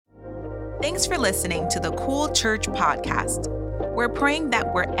Thanks for listening to the Cool Church podcast. We're praying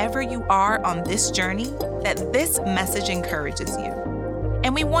that wherever you are on this journey, that this message encourages you.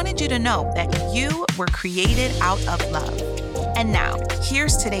 And we wanted you to know that you were created out of love. And now,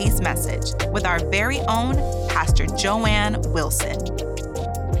 here's today's message with our very own Pastor Johanne Wilson.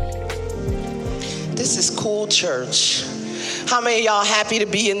 This is Cool Church. How many of y'all happy to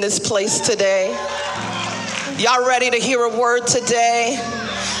be in this place today? Y'all ready to hear a word today?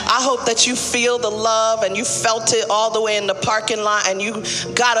 I hope that you feel the love and you felt it all the way in the parking lot and you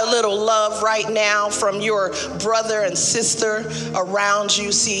got a little love right now from your brother and sister around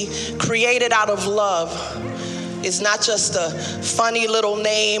you. See, created out of love is not just a funny little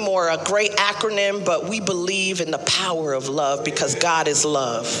name or a great acronym, but we believe in the power of love because God is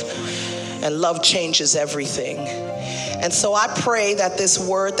love and love changes everything. And so I pray that this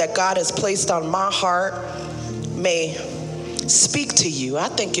word that God has placed on my heart may speak to you. I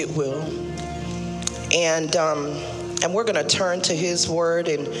think it will. And we're going to turn to his word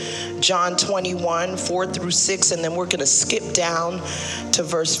in John 21, 4 through 6, and then we're going to skip down to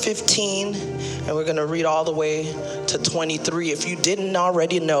verse 15, and we're going to read all the way to 23. If you didn't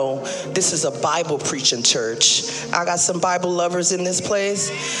already know, this is a Bible preaching church. I got some Bible lovers in this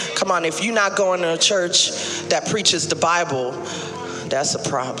place. Come on, if you're not going to a church that preaches the Bible, that's a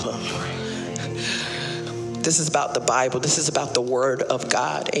problem. This is about the Bible. This is about the Word of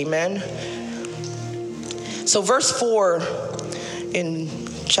God. Amen. So verse 4 in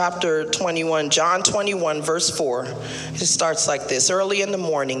chapter 21, John 21, verse 4, it starts like this. Early in the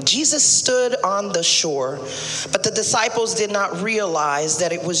morning, Jesus stood on the shore, but the disciples did not realize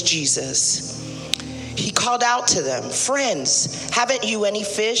that it was Jesus. He called out to them, "Friends, haven't you any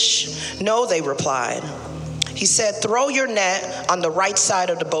fish?" "No," they replied. He said, "Throw your net on the right side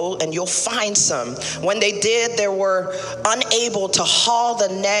of the boat and you'll find some." When they did, they were unable to haul the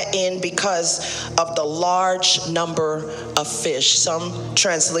net in because of the large number of fish. Some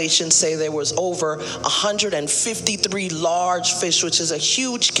translations say there was over 153 large fish, which is a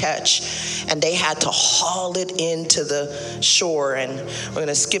huge catch, and they had to haul it into the shore. And we're going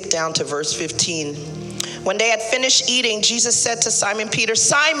to skip down to verse 15. When they had finished eating, Jesus said to Simon Peter,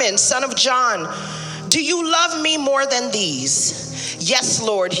 "Simon, son of John, do you love me more than these?" "Yes,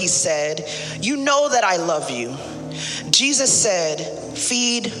 Lord," he said. "You know that I love you." Jesus said,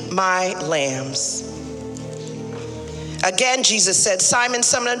 "Feed my lambs." Again, Jesus said, "Simon,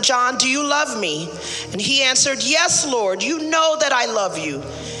 son of John, do you love me?" And he answered, "Yes, Lord, you know that I love you."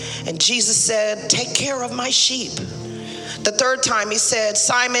 And Jesus said, "Take care of my sheep." The third time he said,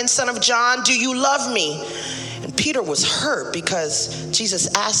 "Simon, son of John, do you love me?" And Peter was hurt because Jesus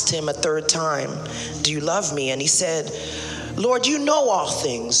asked him a third time, "Do you love me?" And he said, "Lord, you know all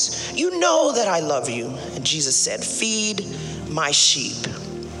things. You know that I love you." And Jesus said, "Feed my sheep.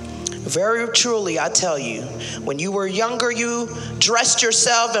 Very truly, I tell you, when you were younger, you dressed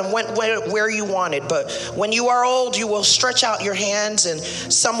yourself and went where you wanted. But when you are old, you will stretch out your hands and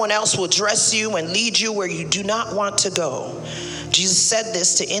someone else will dress you and lead you where you do not want to go." Jesus said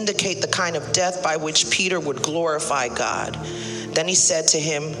this to indicate the kind of death by which Peter would glorify God. Then he said to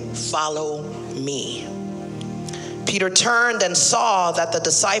him, "Follow me." Peter turned and saw that the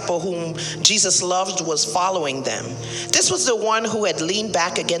disciple whom Jesus loved was following them. This was the one who had leaned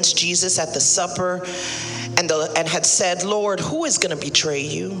back against Jesus at the supper and had said, "Lord, who is going to betray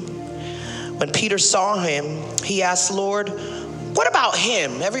you?" When Peter saw him, he asked, "Lord, what about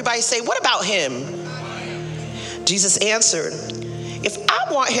him?" Everybody say, "What about him?" Jesus answered, "If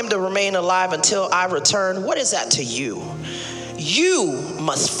I want him to remain alive until I return, what is that to you? You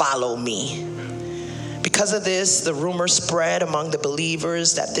must follow me." Because of this, the rumor spread among the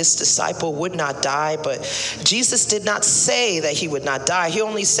believers that this disciple would not die, but Jesus did not say that he would not die. He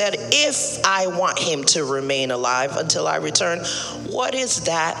only said, "If I want him to remain alive until I return, what is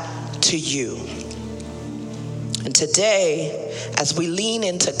that to you?" And today, as we lean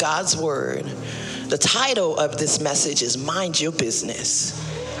into God's word, the title of this message is Mind Your Business.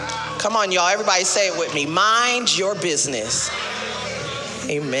 Come on, y'all. Everybody say it with me. Mind your business.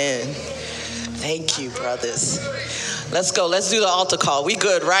 Amen. Thank you, brothers. Let's go. Let's do the altar call. We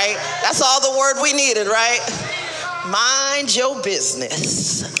good, right? That's all the word we needed, right? Mind your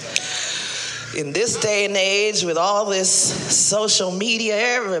business. In this day and age, with all this social media,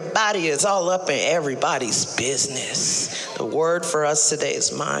 everybody is all up in everybody's business. The word for us today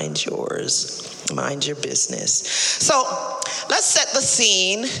is mind yours. Mind your business. So let's set the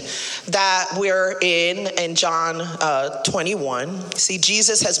scene. that we're in John 21. See,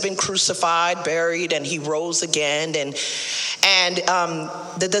 Jesus has been crucified, buried, and he rose again. And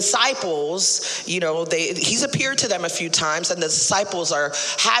the disciples, he's appeared to them a few times, and the disciples are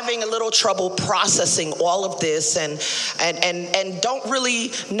having a little trouble processing all of this and don't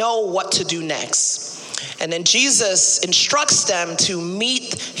really know what to do next. And then Jesus instructs them to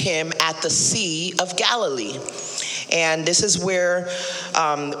meet him at the Sea of Galilee. And this is where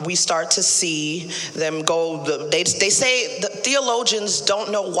we start to see them go. They say the theologians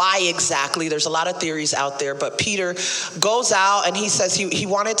don't know why exactly. There's a lot of theories out there. But Peter goes out and he says he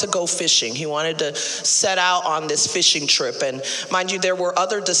wanted to go fishing. He wanted to set out on this fishing trip. And mind you, there were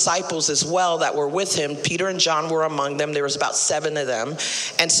other disciples as well that were with him. Peter and John were among them. There was about 7 of them.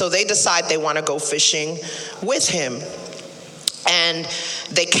 And so they decide they want to go fishing with him. And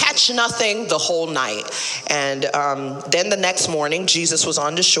they catch nothing the whole night. And then the next morning, Jesus was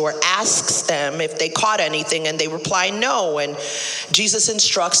on the shore, asks them if they caught anything, and they reply no. And Jesus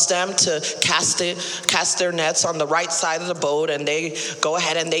instructs them to cast their nets on the right side of the boat, and they go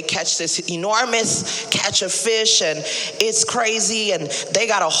ahead and they catch this enormous catch of fish, and it's crazy, and they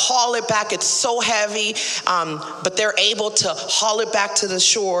got to haul it back. It's so heavy, but they're able to haul it back to the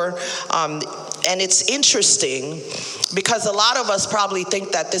shore. And it's interesting because a lot of us probably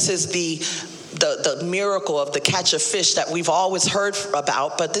think that this is the miracle of the catch of fish that we've always heard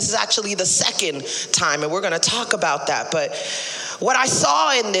about, but this is actually the second time, and we're going to talk about that. But what I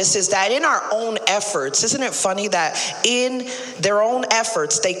saw in this is that in our own efforts, isn't it funny that in their own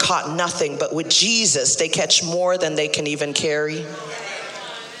efforts they caught nothing, but with Jesus they catch more than they can even carry?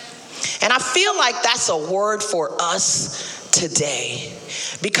 And I feel like that's a word for us today,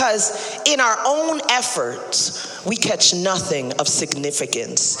 because in our own efforts we catch nothing of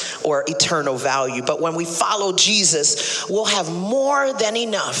significance or eternal value. But when we follow Jesus, we'll have more than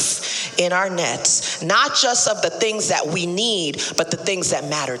enough in our nets, not just of the things that we need, but the things that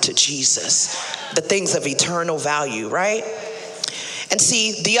matter to Jesus, the things of eternal value, right? And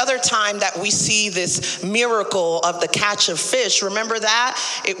see, the other time that we see this miracle of the catch of fish, remember that?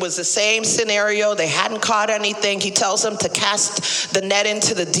 It was the same scenario. They hadn't caught anything. He tells them to cast the net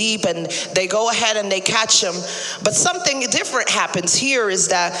into the deep, and they go ahead and they catch them. But something different happens here is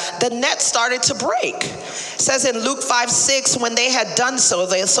that the net started to break. It says in Luke 5:6, when they had done so,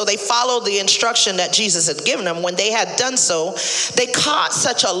 they followed the instruction that Jesus had given them. When they had done so, they caught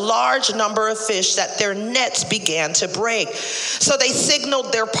such a large number of fish that their nets began to break. So they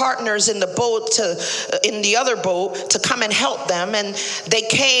signaled their partners in the other boat to come and help them, and they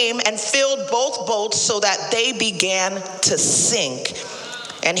came and filled both boats so that they began to sink.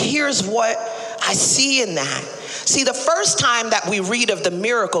 And here's what I see in that. See, the first time that we read of the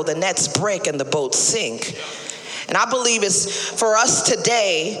miracle, the nets break and the boats sink. And I believe it's for us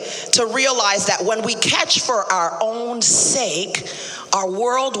today to realize that when we catch for our own sake, our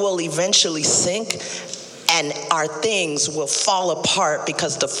world will eventually sink, and our things will fall apart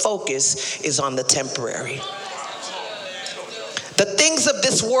because the focus is on the temporary. The things of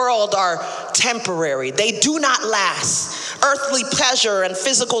this world are temporary. They do not last. Earthly pleasure and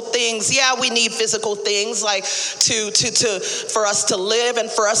physical things. Yeah, we need physical things like for us to live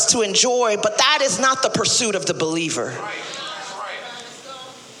and for us to enjoy, but that is not the pursuit of the believer.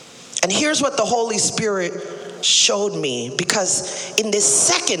 And here's what the Holy Spirit showed me, because in this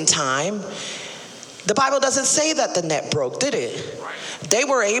second time, the Bible doesn't say that the net broke, did it? They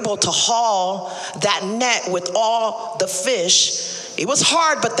were able to haul that net with all the fish. It was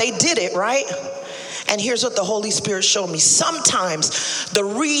hard, but they did it, right? And here's what the Holy Spirit showed me. Sometimes the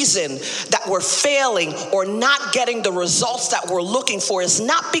reason that we're failing or not getting the results that we're looking for is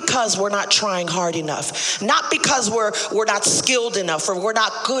not because we're not trying hard enough, not because we're not skilled enough or we're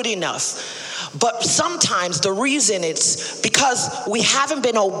not good enough. But sometimes the reason it's because we haven't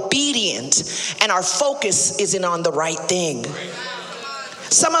been obedient and our focus isn't on the right thing.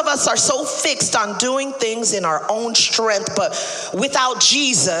 Some of us are so fixed on doing things in our own strength, but without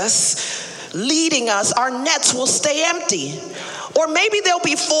Jesus leading us, our nets will stay empty. Or maybe they'll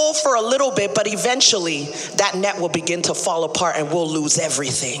be full for a little bit, but eventually that net will begin to fall apart and we'll lose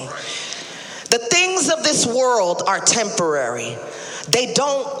everything. The things of this world are temporary. They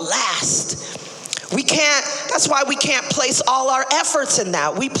don't last. That's why we can't place all our efforts in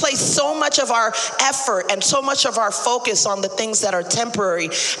that. We place so much of our effort and so much of our focus on the things that are temporary.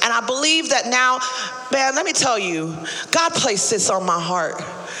 And I believe that now, man, let me tell you, God placed this on my heart.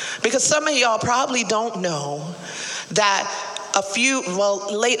 Because some of y'all probably don't know that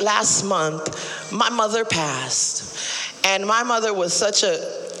late last month, my mother passed. And my mother was such a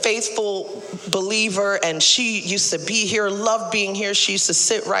faithful believer, and she used to be here, loved being here. She used to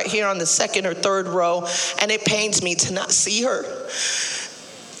sit right here on the second or third row, and it pains me to not see her.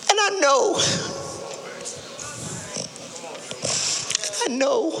 And I know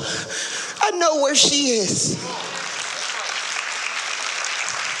where she is.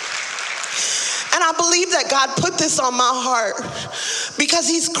 And I believe that God put this on my heart because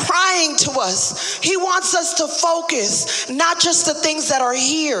he's crying to us. He wants us to focus, not just the things that are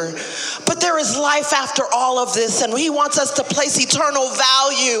here, but there is life after all of this. And he wants us to place eternal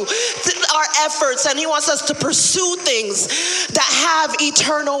value to our efforts. And he wants us to pursue things that have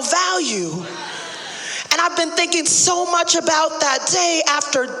eternal value. And I've been thinking so much about that day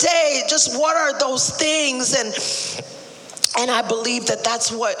after day. Just what are those things? And I believe that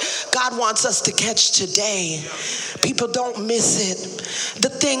that's what God wants us to catch today. People, don't miss it. The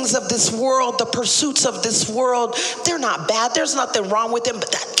things of this world, the pursuits of this world, they're not bad. There's nothing wrong with them,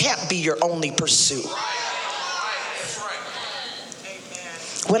 but that can't be your only pursuit.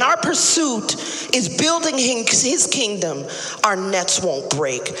 When our pursuit is building his kingdom, our nets won't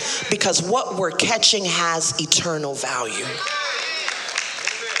break because what we're catching has eternal value.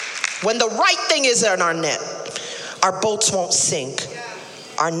 When the right thing is in our net, our boats won't sink.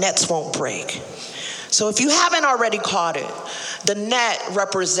 Our nets won't break. So if you haven't already caught it, the net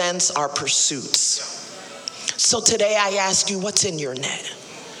represents our pursuits. So today I ask you, what's in your net?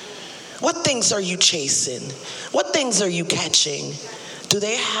 What things are you chasing? What things are you catching? Do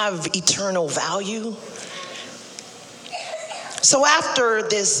they have eternal value? So after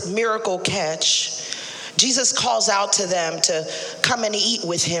this miracle catch, Jesus calls out to them to come and eat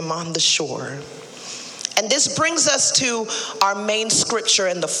with him on the shore. And this brings us to our main scripture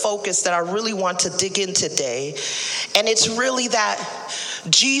and the focus that I really want to dig in today. And it's really that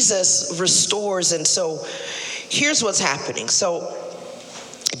Jesus restores. And so here's what's happening. So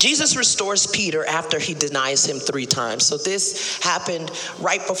Jesus restores Peter after he denies him 3 times. So this happened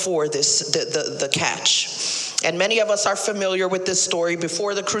right before the catch. And many of us are familiar with this story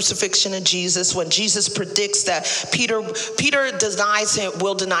before the crucifixion of Jesus, when Jesus predicts that Peter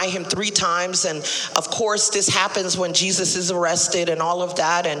will deny him 3 times. And of course, this happens when Jesus is arrested and all of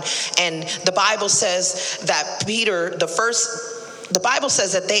that. And the Bible says that the Bible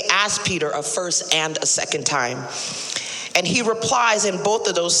says that they asked Peter a first and a second time. And he replies in both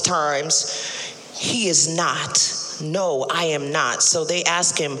of those times, he is not. No, I am not. So they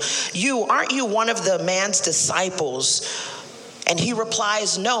ask him, aren't you one of the man's disciples? And he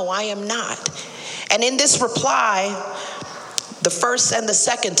replies, no, I am not. And in this reply, the first and the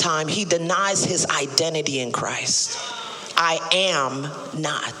second time, he denies his identity in Christ. I am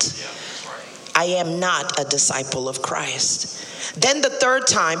not. I am not a disciple of Christ. Then the third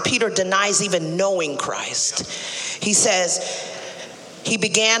time, Peter denies even knowing Christ. He says, he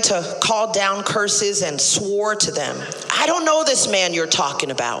began to call down curses and swore to them, I don't know this man you're talking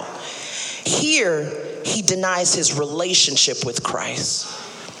about. Here, he denies his relationship with Christ.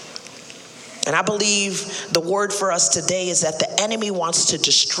 And I believe the word for us today is that the enemy wants to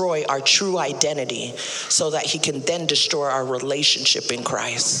destroy our true identity so that he can then destroy our relationship in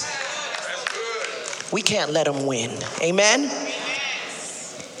Christ. We can't let him win. Amen?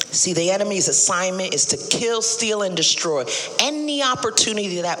 See, the enemy's assignment is to kill, steal, and destroy any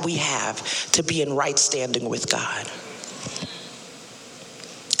opportunity that we have to be in right standing with God.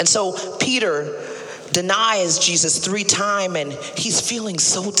 And so Peter denies Jesus 3 times, and he's feeling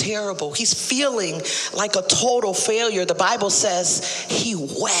so terrible. He's feeling like a total failure. The Bible says he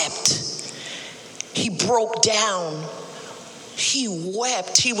wept. He broke down. He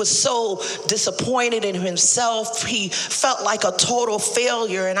wept. He was so disappointed in himself. He felt like a total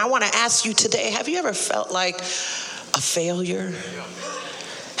failure. And I want to ask you today, have you ever felt like a failure?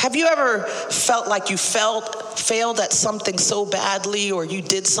 Have you ever felt like you failed at something so badly, or you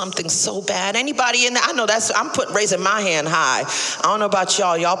did something so bad? Anybody in there? I know I'm raising my hand high. I don't know about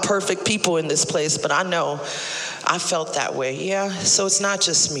y'all perfect people in this place, but I know I felt that way. Yeah, so it's not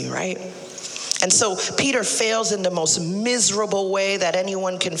just me, right? And so Peter fails in the most miserable way that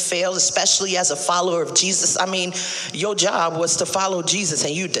anyone can fail, especially as a follower of Jesus. I mean, your job was to follow Jesus,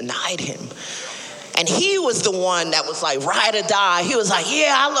 and you denied him. And he was the one that was like, ride or die. He was like,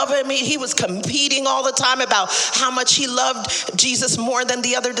 yeah, I love him. He was competing all the time about how much he loved Jesus more than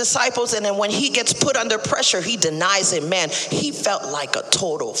the other disciples. And then when he gets put under pressure, he denies him. Man, he felt like a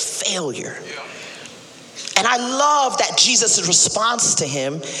total failure. Yeah. And I love that Jesus' response to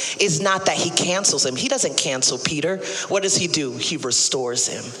him is not that he cancels him. He doesn't cancel Peter. What does he do? He restores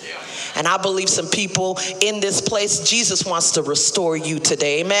him. Yeah. And I believe some people in this place, Jesus wants to restore you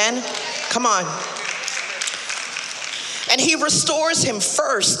today. Amen? Come on. And he restores him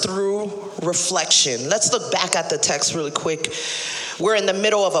first through reflection. Let's look back at the text really quick. We're in the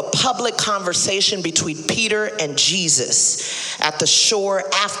middle of a public conversation between Peter and Jesus at the shore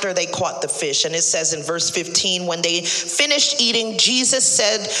after they caught the fish. And it says in verse 15, when they finished eating, Jesus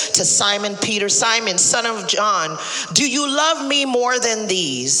said to Simon Peter, Simon, son of John, do you love me more than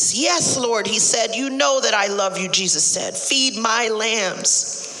these? Yes, Lord, he said, you know that I love you. Jesus said, feed my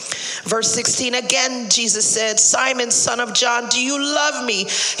lambs. Verse 16, again, Jesus said, Simon, son of John, do you love me?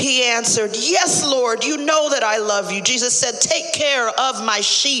 He answered, yes, Lord, you know that I love you. Jesus said, take care of my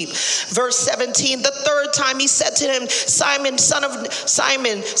sheep. Verse 17, the third time he said to him, Simon,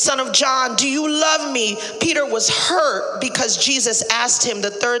 son of John, do you love me? Peter was hurt because Jesus asked him the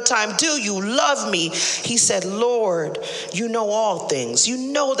third time, do you love me? He said, Lord, you know all things. You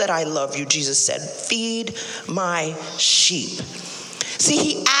know that I love you. Jesus said, feed my sheep. See,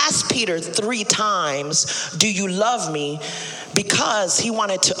 he asked Peter 3 times, do you love me? Because he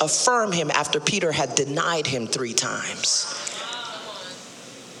wanted to affirm him after Peter had denied him 3 times.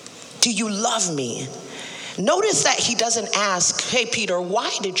 Do you love me? Notice that he doesn't ask, hey, Peter,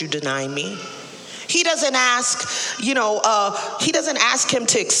 why did you deny me? He doesn't ask, he doesn't ask him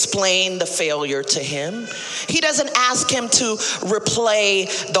to explain the failure to him. He doesn't ask him to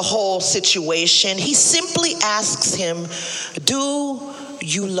replay the whole situation. He simply asks him, do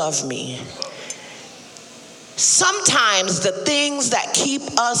you love me? Sometimes the things that keep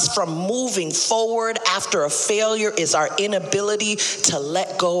us from moving forward after a failure is our inability to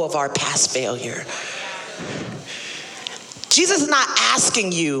let go of our past failure. Jesus is not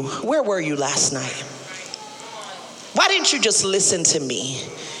asking you, where were you last night? Why didn't you just listen to me?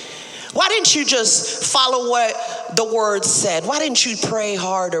 Why didn't you just follow what the word said? Why didn't you pray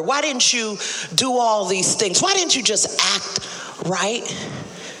harder? Why didn't you do all these things? Why didn't you just act right?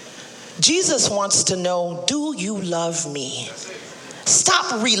 Jesus wants to know, do you love me?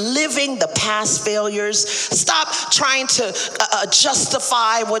 Stop reliving the past failures. Stop trying to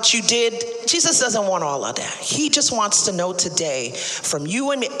justify what you did. Jesus doesn't want all of that. He just wants to know today from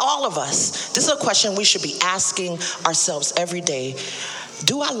you and me, all of us. This is a question we should be asking ourselves every day.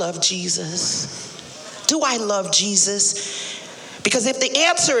 Do I love Jesus? Do I love Jesus? Because if the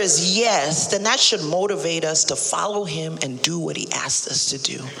answer is yes, then that should motivate us to follow him and do what he asked us to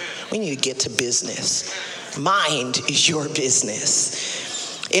do. We need to get to business. Mind is your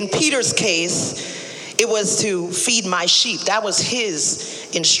business. In Peter's case, it was to feed my sheep. That was his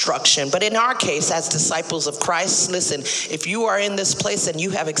instruction. But in our case, as disciples of Christ, listen, if you are in this place and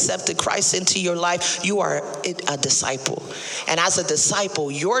you have accepted Christ into your life, you are a disciple. And as a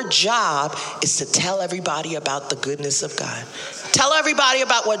disciple, your job is to tell everybody about the goodness of God. Tell everybody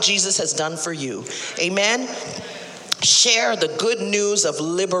about what Jesus has done for you. Amen. Share the good news of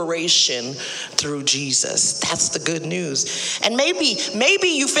liberation through Jesus. That's the good news. And maybe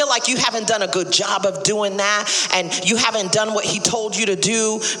you feel like you haven't done a good job of doing that, and you haven't done what he told you to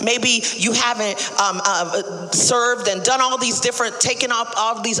do. Maybe you haven't served and done all these different, taken up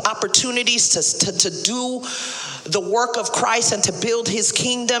all these opportunities to do the work of Christ and to build his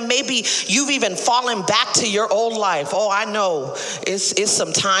kingdom. Maybe you've even fallen back to your old life. Oh, I know. It's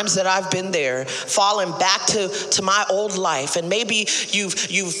some times that I've been there, fallen back to my old life. And maybe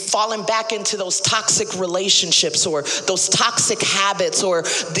you've fallen back into those toxic relationships or those toxic habits or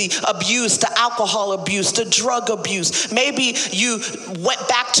the abuse, the alcohol abuse, the drug abuse. Maybe you went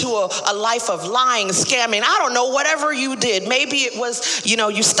back to a life of lying, scamming. I don't know, whatever you did. Maybe it was,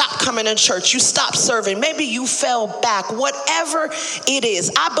 you stopped coming to church. You stopped serving. Maybe you fell back. Whatever it is,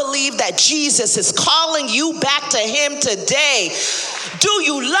 I believe that Jesus is calling you back to him today. Do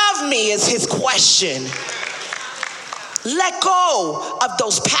you love me is his question. Let go of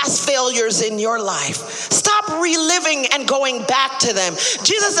those past failures in your life. Stop reliving and going back to them.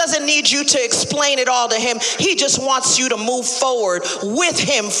 Jesus doesn't need you to explain it all to him. He just wants you to move forward with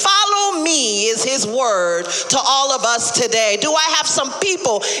him. Follow me is his word to all of us today. Do I have some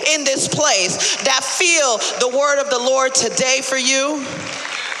people in this place that feel the word of the Lord today for you?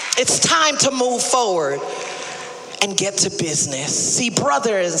 It's time to move forward and get to business. See,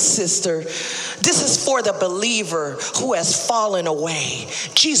 brother and sister, this is for the believer who has fallen away.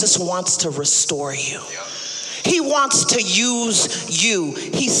 Jesus wants to restore you. He wants to use you.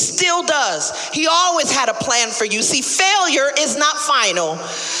 He still does. He always had a plan for you. See, failure is not final.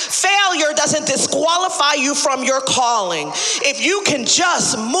 Failure doesn't disqualify you from your calling. If you can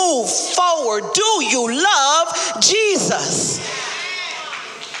just move forward, do you love Jesus?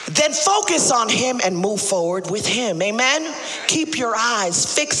 then focus on him and move forward with him. Amen? Keep your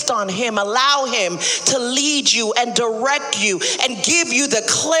eyes fixed on him. Allow him to lead you and direct you and give you the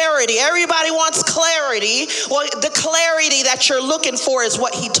clarity. Everybody wants clarity. Well, the clarity that you're looking for is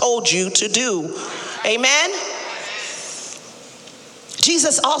what he told you to do. Amen?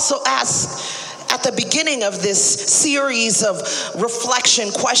 Jesus also asked at the beginning of this series of reflection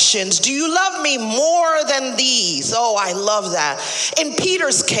questions, do you love me more than these? Oh, I love that. In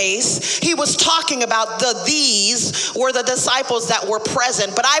Peter's case, he was talking about these were the disciples that were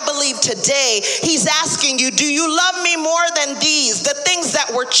present. But I believe today he's asking you, do you love me more than these? The things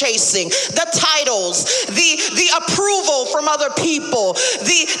that we're chasing, the titles, the approval from other people,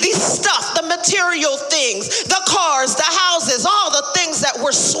 the stuff, the material things, the cars, the houses, all the things that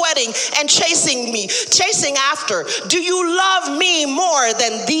we're sweating and chasing after. Do you love me more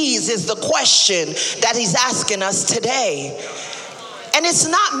than these is the question that he's asking us today. And it's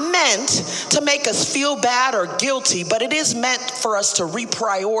not meant to make us feel bad or guilty, but it is meant for us to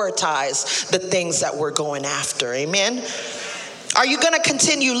reprioritize the things that we're going after. Amen? Are you going to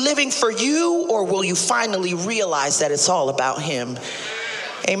continue living for you, or will you finally realize that it's all about him?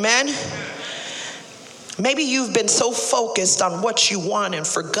 Amen? Maybe you've been so focused on what you want and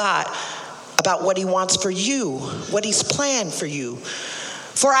forgot about what he wants for you, what he's planned for you.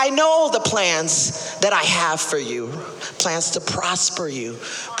 For I know the plans that I have for you, plans to prosper you,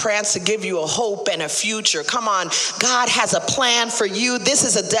 plans to give you a hope and a future. Come on, God has a plan for you. This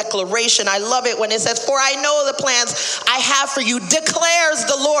is a declaration. I love it when it says, for I know the plans I have for you, declares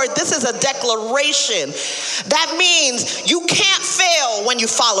the Lord. This is a declaration. That means you can't fail when you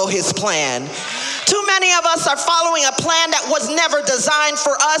follow his plan. Too many of us are following a plan that was never designed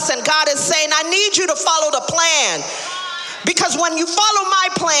for us, and God is saying, I need you to follow the plan. Because when you follow my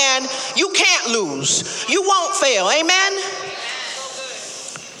plan, you can't lose. You won't fail. Amen?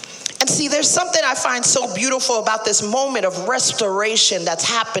 And see, there's something I find so beautiful about this moment of restoration that's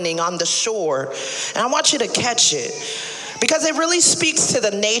happening on the shore. And I want you to catch it, because it really speaks to the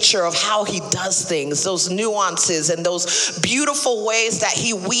nature of how he does things, those nuances and those beautiful ways that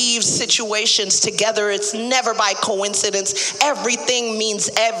he weaves situations together. It's never by coincidence. Everything means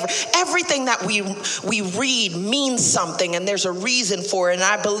everything that we read means something, and there's a reason for it. And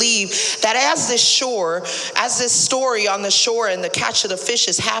I believe that as this story on the shore and the catch of the fish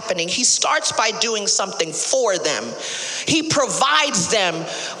is happening, he starts by doing something for them. He provides them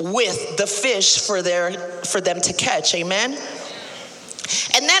with the fish for them to catch. Amen?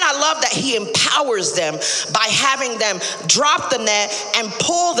 And then I love that he empowers them by having them drop the net and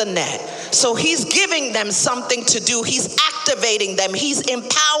pull the net. So he's giving them something to do. He's activating them. He's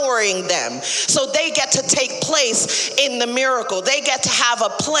empowering them. So they get to take place in the miracle. They get to have a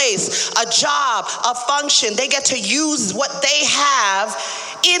place, a job, a function. They get to use what they have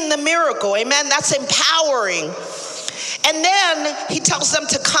in the miracle. Amen? That's empowering. And then he tells them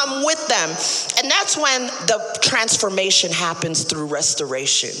to come with them. And that's when the transformation happens through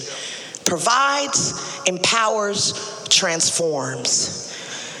restoration. Provides, empowers, transforms.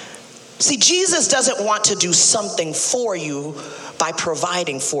 See, Jesus doesn't want to do something for you by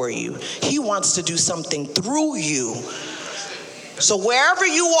providing for you. He wants to do something through you. So wherever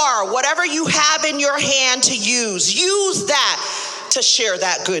you are, whatever you have in your hand to use that to share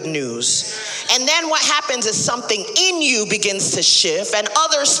that good news. And then what happens is something in you begins to shift, and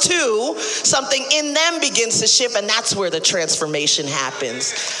others too, something in them begins to shift, and that's where the transformation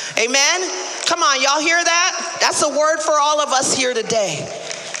happens. Amen? Come on, y'all hear that? That's a word for all of us here today.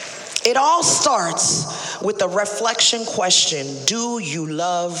 It all starts with the reflection question, do you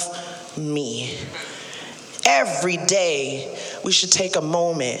love me? Every day we should take a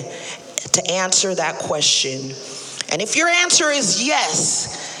moment to answer that question. And if your answer is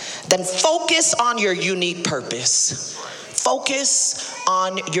yes, then focus on your unique purpose. Focus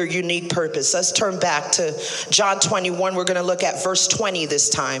on your unique purpose. Let's turn back to John 21. We're going to look at verse 20 this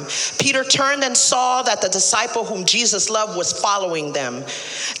time. Peter turned and saw that the disciple whom Jesus loved was following them.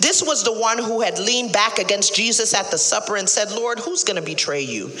 This was the one who had leaned back against Jesus at the supper and said, Lord, who's going to betray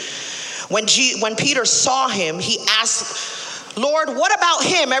you? When Peter saw him, he asked, Lord, what about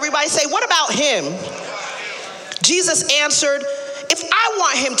him? Everybody say, what about him? Jesus answered, if I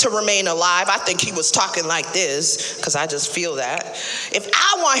want him to remain alive, I think he was talking like this, because I just feel that. If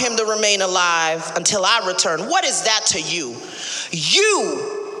I want him to remain alive until I return, what is that to you?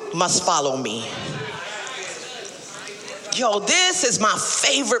 You must follow me. Yo, this is my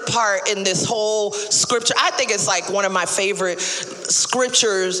favorite part in this whole scripture. I think it's like one of my favorite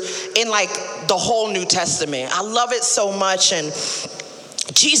scriptures in like the whole New Testament. I love it so much. And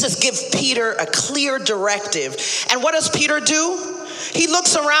Jesus gives Peter a clear directive. And what does Peter do? He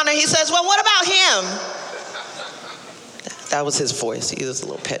looks around and he says, well, what about him? That was his voice. He was a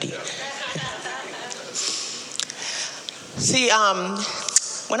little petty. See,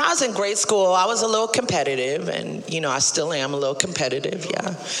 when I was in grade school, I was a little competitive, and, I still am a little competitive,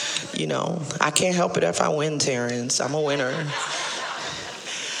 yeah. I can't help it if I win, Terrence. I'm a winner.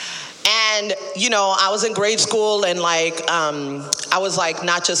 And, I was in grade school, and, I was,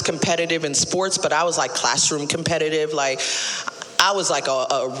 not just competitive in sports, but I was, classroom competitive. I was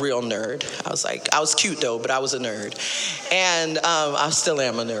a real nerd. I was cute though, but I was a nerd. And I still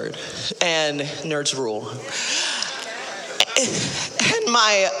am a nerd. And nerds rule. And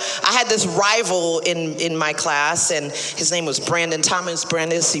I had this rival in my class, and his name was Brandon Thomas.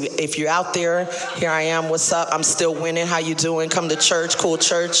 Brandon, if you're out there, here I am. What's up? I'm still winning. How you doing? Come to church, cool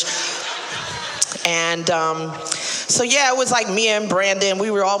church. And so yeah, it was me and Brandon. We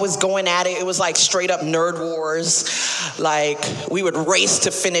were always going at it. It was straight up nerd wars. We would race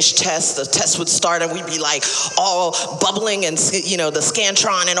to finish tests. The test would start, and we'd be all bubbling and the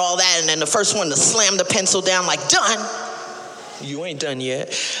Scantron and all that. And then the first one to slam the pencil down, done. You ain't done yet.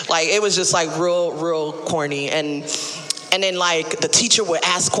 It was just real corny. And then the teacher would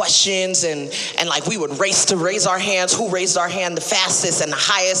ask questions, and we would race to raise our hands. Who raised our hand the fastest and the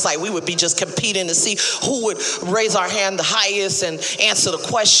highest? We would be just competing to see who would raise our hand the highest and answer the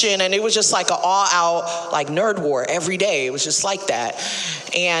question. And it was just an all-out nerd war every day. It was just like that.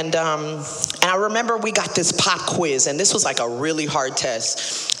 And I remember we got this pop quiz, and this was a really hard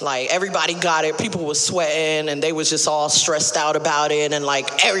test. Everybody got it. People were sweating, and they was just all stressed out about it. And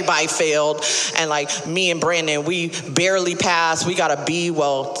everybody failed. And me and Brandon, we barely passed. We got a B.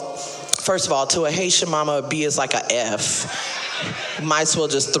 Well, first of all, to a Haitian mama, a B is a F. Might as well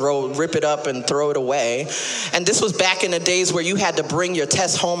just rip it up and throw it away. And this was back in the days where you had to bring your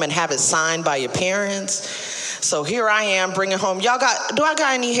test home and have it signed by your parents. So here I am bringing home. Do I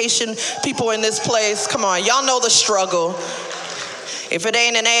got any Haitian people in this place? Come on, y'all know the struggle. If it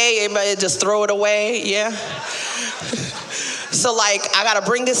ain't an A, everybody just throw it away, yeah? So I gotta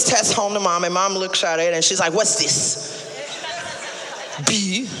bring this test home to Mom, and Mom looks at it and she's like, what's this?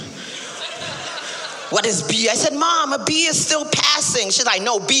 B. What is B? I said, Mom, a B is still passing. She's like,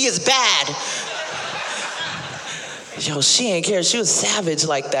 no, B is bad. Yo, she ain't care. She was savage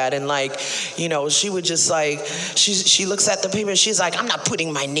like that. And she would just she looks at the paper and she's like, I'm not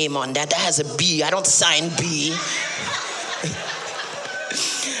putting my name on that. That has a B. I don't sign B.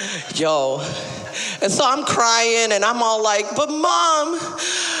 Yo. And so I'm crying and I'm all but Mom,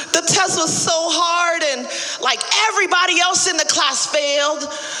 the test was so hard, and everybody else in the class failed.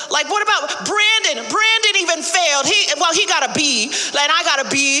 What about Brandon? Brandon even failed. He got a B, and I got a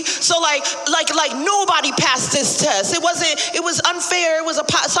B. So nobody passed this test. It was unfair. It was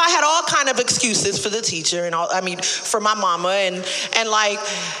so I had all kind of excuses for the teacher and for my mama, and I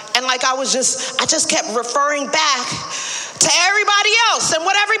just kept referring back to everybody else and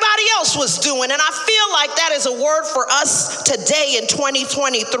what everybody else was doing. And I feel like that is a word for us today in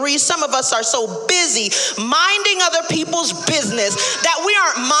 2023. Some of us are so busy minding other people's business that we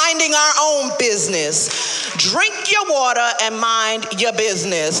aren't minding our own business. Drink your water and mind your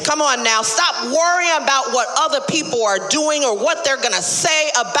business. Come on now, stop worrying about what other people are doing or what they're gonna say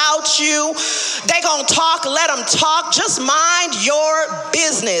about you. They gonna talk, let them talk. Just mind your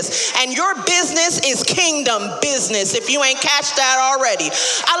business. And your business is kingdom business. If you ain't catch that already,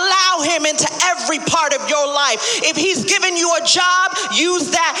 allow him into every part of your life. If he's given you a job,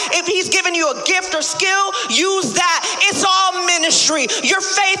 use that. If he's given you a gift or skill, use that. It's all ministry. Your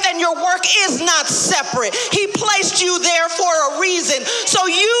faith and your work is not separate. He placed you there for a reason. So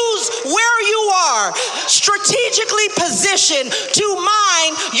use where you are strategically positioned to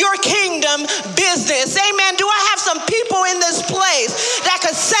mind your kingdom business. Amen. Do I have some people in this place that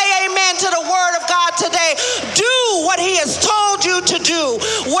could say amen to the word of God today? Do what he has told you to do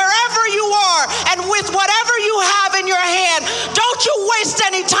wherever you are and with whatever you have in your hand. Don't you waste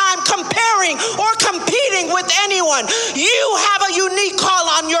any time comparing or competing with anyone. You have a unique call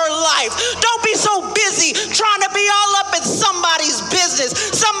on your life. Don't be so busy trying to be all up in somebody's business,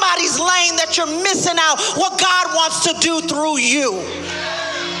 somebody's lane, that you're missing out what God wants to do through you.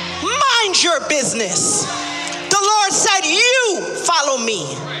 Mind your business. The Lord said, you follow me.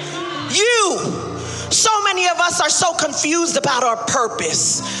 You. So many of us are so confused about our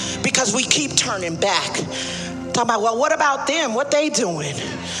purpose because we keep turning back. Talking about, well, what about them? What they doing?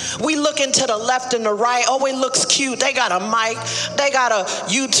 We looking to the left and the right. Oh, it looks cute. They got a mic. They got a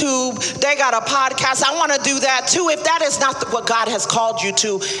YouTube. They got a podcast. I want to do that too. If that is not what God has called you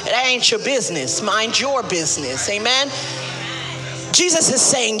to, it ain't your business. Mind your business. Amen. Jesus is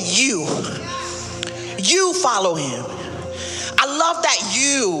saying you follow him. I love that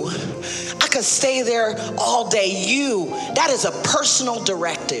you. I could stay there all day. You. That is a personal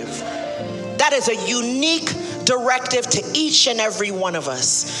directive. That is a unique directive to each and every one of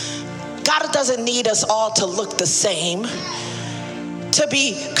us. God doesn't need us all to look the same, to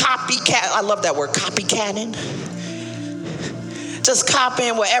be copycat. I love that word, copycatting. Just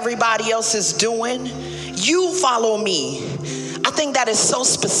copying what everybody else is doing. You follow me. I think that is so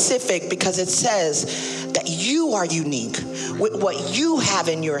specific because it says that you are unique with what you have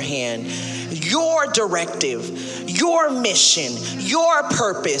in your hand, your directive, your mission, your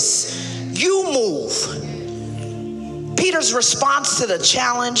purpose. You move. Peter's response to the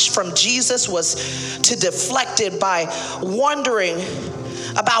challenge from Jesus was to deflect it by wondering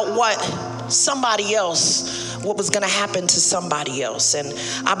about what was going to happen to somebody else. And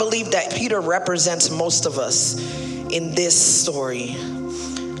I believe that Peter represents most of us in this story.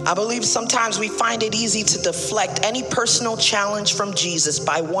 I believe sometimes we find it easy to deflect any personal challenge from Jesus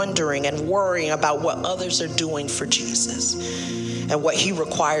by wondering and worrying about what others are doing for Jesus and what he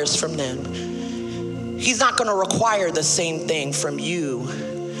requires from them. He's not going to require the same thing from you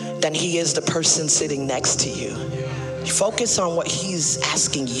than he is the person sitting next to you. Focus on what he's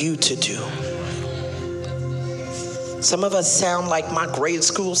asking you to do. Some of us sound like my grade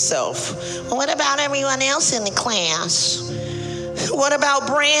school self. Well, what about everyone else in the class? What about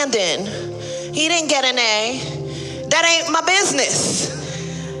Brandon? He didn't get an A. That ain't my business.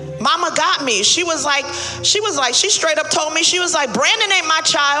 Mama got me. She straight up told me, she was like, Brandon ain't my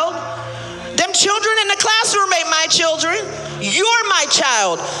child. Them children in the classroom ain't my children. You're my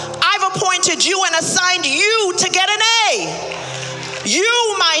child. I've appointed you and assigned you to get an A.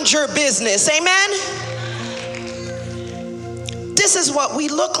 You mind your business. Amen? This is what we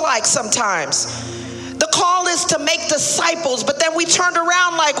look like sometimes. The call is to make disciples, but then we turned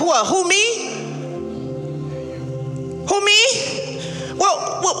around like, what? Who, me? Who, me?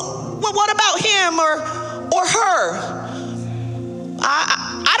 Well, what about him or her?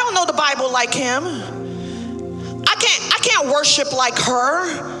 I don't know the Bible like him. I can't worship like her.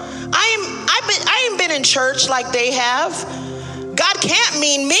 I ain't been in church like they have. God can't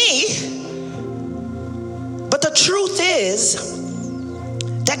mean me. But the truth is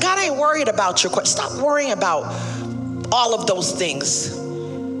that God ain't worried about your question. Stop worrying about all of those things.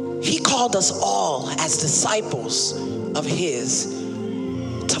 He called us all as disciples of his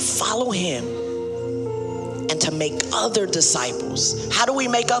to follow him and to make other disciples. How do we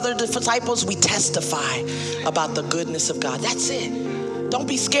make other disciples? We testify about the goodness of God. That's it. Don't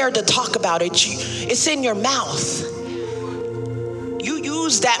be scared to talk about it. It's in your mouth. You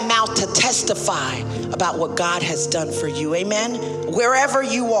use that mouth to testify about what God has done for you. Amen? Wherever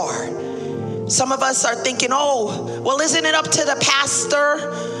you are. Some of us are thinking, oh, well, isn't it up to the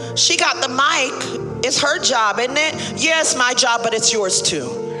pastor? She got the mic. It's her job, isn't it? Yeah, it's my job, but it's yours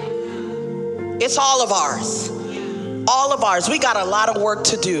too. It's all of ours. All of ours. We got a lot of work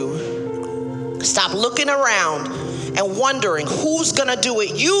to do. Stop looking around and wondering who's going to do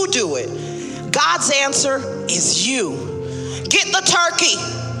it. You do it. God's answer is you. Get the turkey.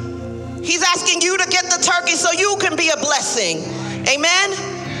 He's asking you to get the turkey so you can be a blessing.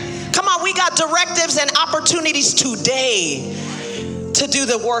 Amen? Come on, we got directives and opportunities today to do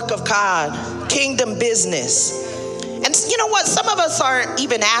the work of God. Kingdom business. And you know what? Some of us aren't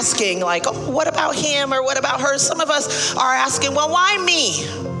even asking like, oh, what about him or what about her? Some of us are asking, well, why me?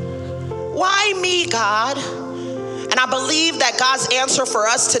 Why me, God? And I believe that God's answer for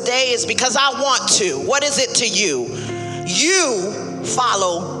us today is because I want to. What is it to you? You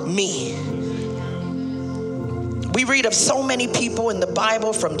follow me. We read of so many people in the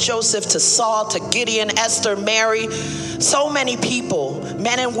Bible, from Joseph to Saul to Gideon, Esther, Mary, so many people,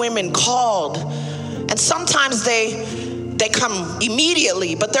 men and women called. And sometimes they come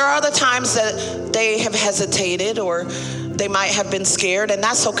immediately, but there are other times that they have hesitated or they might have been scared, and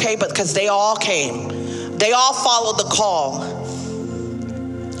that's okay, but because they all came. They all followed the call.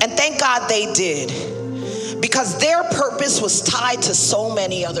 And thank God they did, because their purpose was tied to so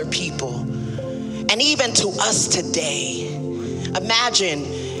many other people, and even to us today. Imagine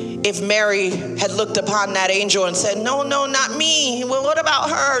if Mary had looked upon that angel and said, no, not me. Well, what about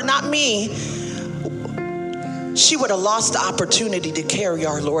her? Not me. She would have lost the opportunity to carry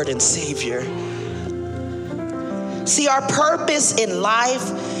our Lord and Savior. See, our purpose in life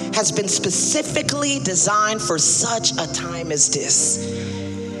has been specifically designed for such a time as this.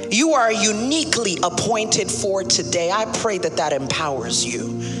 You are uniquely appointed for today. I pray that that empowers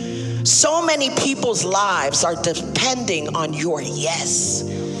you. So many people's lives are depending on your yes,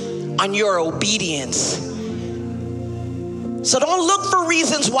 on your obedience. So don't look for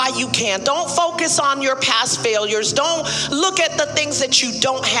reasons why you can't. Don't focus on your past failures. Don't look at the things that you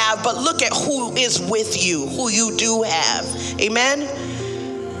don't have, but look at who is with you, who you do have.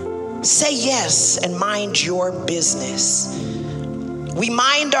 Amen? Say yes and mind your business. We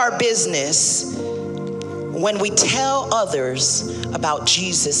mind our business when we tell others about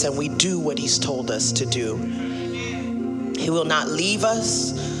Jesus and we do what he's told us to do. He will not leave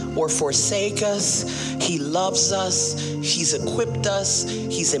us or forsake us. He loves us. He's equipped us.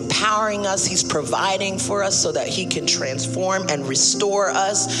 He's empowering us. He's providing for us so that he can transform and restore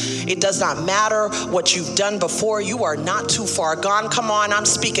us. It does not matter what you've done before. You are not too far gone. Come on, I'm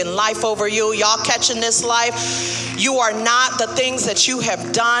speaking life over you. Y'all catching this life? You are not the things that you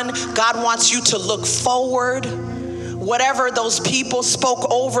have done. God wants you to look forward. Whatever those people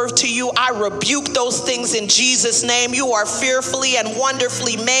spoke over to you, I rebuke those things in Jesus' name. You are fearfully and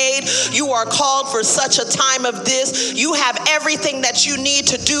wonderfully made. You are called for such a time of this. You have everything that you need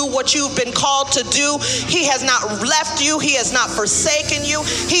to do what you've been called to do. He has not left you. He has not forsaken you.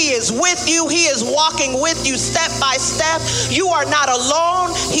 He is with you. He is walking with you step by step. You are not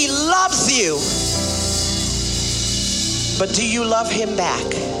alone. He loves you. But do you love him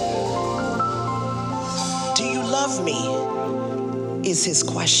back? Love me is his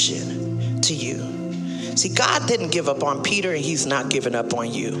question to you. See, God didn't give up on Peter and he's not giving up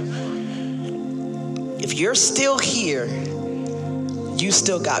on you. If you're still here, you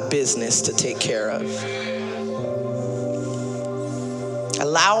still got business to take care of.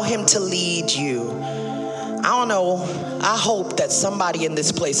 Allow him to lead you. I don't know. I hope that somebody in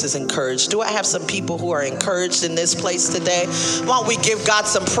this place is encouraged. Do I have some people who are encouraged in this place today? Why don't we give God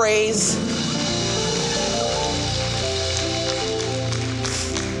some praise?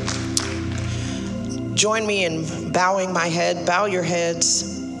 Join me in bowing my head. Bow your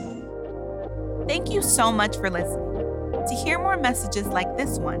heads. Thank you so much for listening. To hear more messages like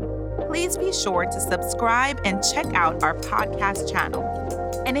this one, please be sure to subscribe and check out our podcast channel.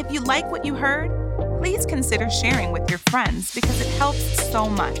 And if you like what you heard, please consider sharing with your friends because it helps so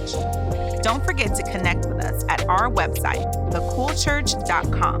much. Don't forget to connect with us at our website,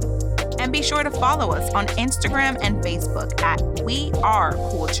 thecoolchurch.com. And be sure to follow us on Instagram and Facebook at We Are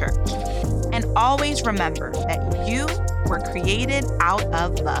Cool Church. And always remember that you were created out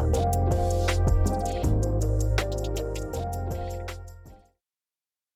of love.